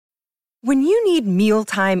When you need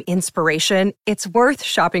mealtime inspiration, it's worth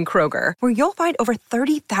shopping Kroger, where you'll find over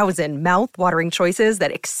 30,000 mouth-watering choices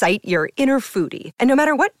that excite your inner foodie. And no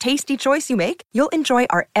matter what tasty choice you make, you'll enjoy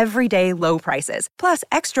our everyday low prices, plus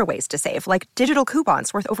extra ways to save, like digital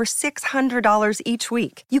coupons worth over $600 each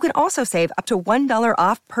week. You can also save up to $1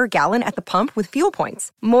 off per gallon at the pump with fuel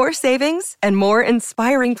points. More savings and more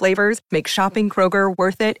inspiring flavors make shopping Kroger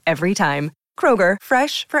worth it every time. Kroger,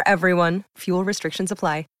 fresh for everyone. Fuel restrictions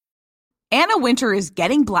apply. Anna Wintour is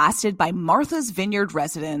getting blasted by Martha's Vineyard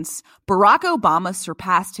residents. Barack Obama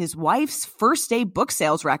surpassed his wife's first-day book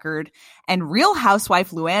sales record. And Real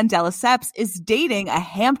Housewife Luann de Lesseps is dating a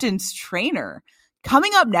Hamptons trainer.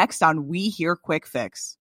 Coming up next on We Hear Quick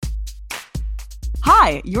Fix.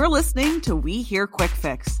 Hi, you're listening to We Hear Quick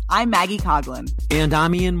Fix. I'm Maggie Coughlin. And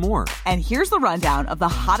I'm Ian Moore. And here's the rundown of the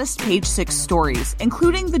hottest Page Six stories,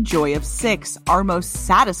 including the Joy of Six, our most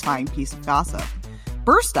satisfying piece of gossip.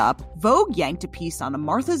 First up, Vogue yanked a piece on a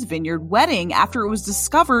Martha's Vineyard wedding after it was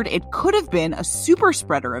discovered it could have been a super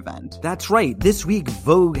spreader event. That's right. This week,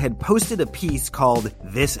 Vogue had posted a piece called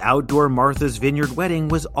 "This Outdoor Martha's Vineyard Wedding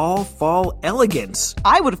Was All Fall Elegance."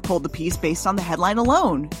 I would have pulled the piece based on the headline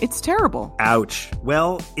alone. It's terrible. Ouch.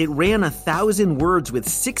 Well, it ran 1,000 words with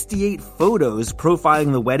 68 photos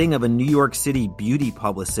profiling the wedding of a New York City beauty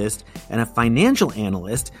publicist and a financial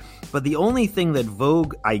analyst. But the only thing that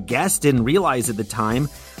Vogue, I guess, didn't realize at the time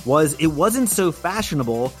was it wasn't so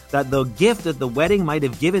fashionable that the gift that the wedding might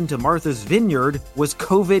have given to Martha's Vineyard was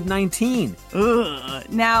COVID-19.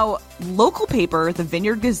 Now, local paper, the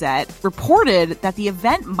Vineyard Gazette, reported that the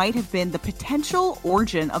event might have been the potential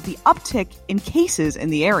origin of the uptick in cases in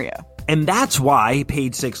the area. And that's why,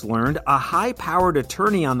 Page Six learned, a high-powered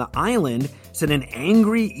attorney on the island sent an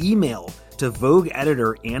angry email to Vogue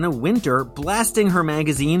editor Anna Wintour, blasting her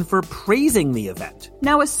magazine for praising the event.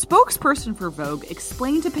 Now, a spokesperson for Vogue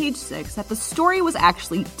explained to Page Six that the story was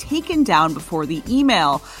actually taken down before the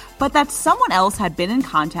email, but that someone else had been in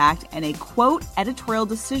contact and a, quote, editorial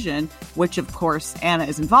decision, which of course Anna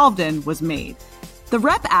is involved in, was made. The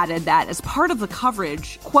rep added that as part of the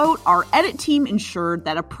coverage, quote, our edit team ensured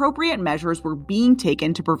that appropriate measures were being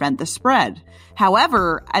taken to prevent the spread.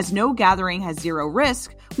 However, as no gathering has zero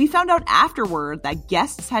risk, we found out afterward that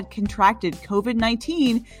guests had contracted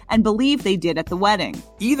COVID-19 and believed they did at the wedding.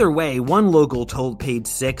 Either way, one local told Page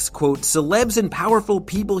Six, quote, celebs and powerful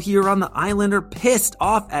people here on the island are pissed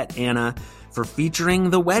off at Anna for featuring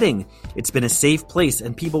the wedding. It's been a safe place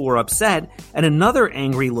and people were upset. And another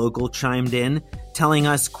angry local chimed in, telling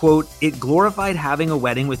us, quote, it glorified having a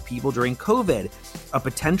wedding with people during COVID. A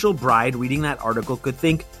potential bride reading that article could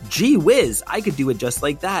think, gee whiz, I could do it just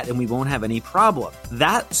like that and we won't have any problem.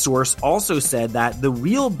 That source also said that the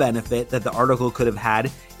real benefit that the article could have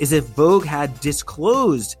had is if Vogue had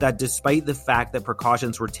disclosed that despite the fact that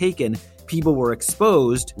precautions were taken, people were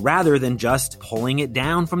exposed rather than just pulling it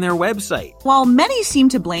down from their website. While many seem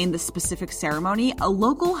to blame the specific ceremony, a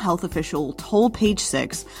local health official told Page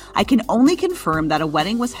Six, I can only confirm that a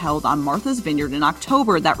wedding was held on Martha's Vineyard in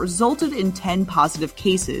October that resulted in 10 positive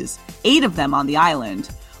cases, 8 of them on the island.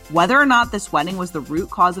 Whether or not this wedding was the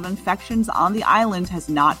root cause of infections on the island has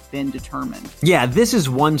not been determined. Yeah, this is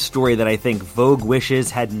one story that I think Vogue wishes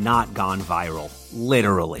had not gone viral.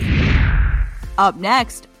 Literally. Up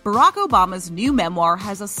next, Barack Obama's new memoir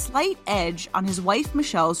has a slight edge on his wife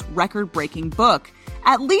Michelle's record-breaking book,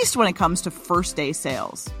 at least when it comes to first-day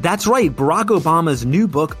sales. That's right. Barack Obama's new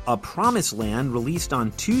book, A Promised Land, released on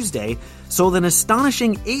Tuesday, sold an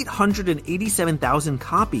astonishing 887,000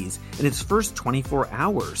 copies in its first 24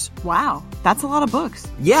 hours. Wow, that's a lot of books.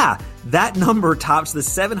 Yeah, that number tops the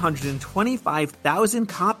 725,000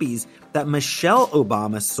 copies that Michelle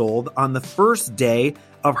Obama sold on the first day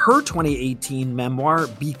of her 2018 memoir,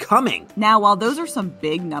 Becoming. Now, while those are some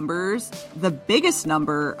big numbers, the biggest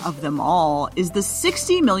number of them all is the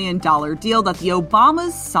 $60 million deal that the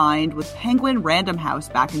Obamas signed with Penguin Random House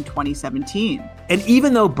back in 2017. And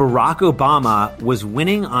even though Barack Obama was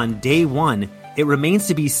winning on day one, it remains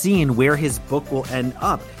to be seen where his book will end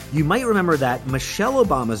up. You might remember that Michelle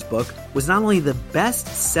Obama's book was not only the best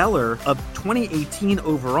seller of 2018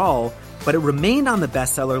 overall, but it remained on the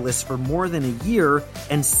bestseller list for more than a year,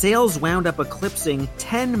 and sales wound up eclipsing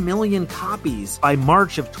 10 million copies by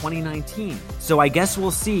March of 2019. So I guess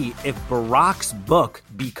we'll see if Barack's book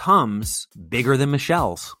becomes bigger than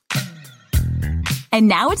Michelle's. And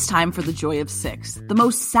now it's time for the Joy of Six, the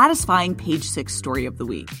most satisfying Page Six story of the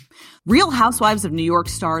week. Real Housewives of New York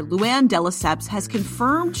star Luann de Lesseps has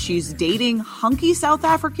confirmed she's dating hunky South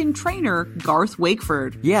African trainer Garth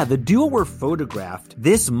Wakeford. Yeah, the duo were photographed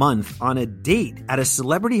this month on a date at a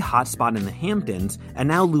celebrity hotspot in the Hamptons, and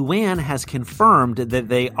now Luann has confirmed that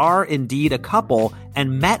they are indeed a couple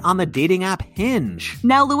and met on the dating app Hinge.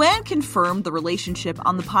 Now, Luann confirmed the relationship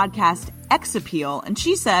on the podcast X Appeal, and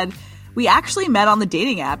she said, "We actually met on the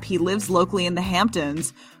dating app. He lives locally in the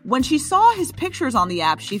Hamptons. When she saw his pictures on the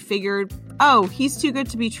app, she figured, oh, he's too good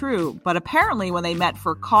to be true. But apparently when they met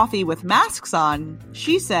for coffee with masks on,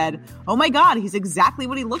 she said, oh my God, he's exactly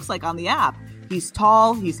what he looks like on the app. He's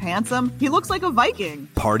tall, he's handsome, he looks like a Viking."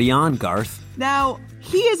 Party on, Garth. Now,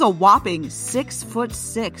 he is a whopping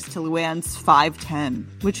 6'6" to Luann's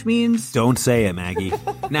 5'10", which means... Don't say it, Maggie.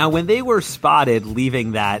 Now, when they were spotted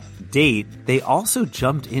leaving that date, they also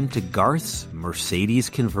jumped into Garth's Mercedes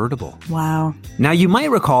convertible. Wow. Now, you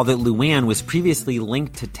might recall that Luann was previously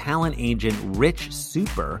linked to talent agent Rich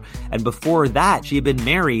Super, and before that, she had been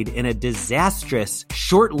married in a disastrous,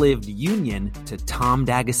 short-lived union to Tom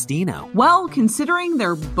D'Agostino. Well, considering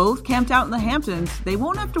they're both camped out in the Hamptons, they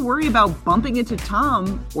won't have to worry about bumping into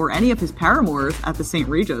Tom or any of his paramours at the St.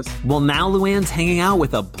 Regis. Well, now Luann's hanging out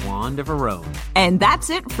with a blonde of her own. And that's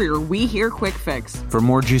it for your We Hear Quick Fix. For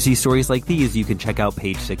more juicy stories like these, you can check out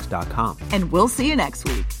page6.com. And we'll see you next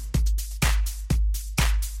week.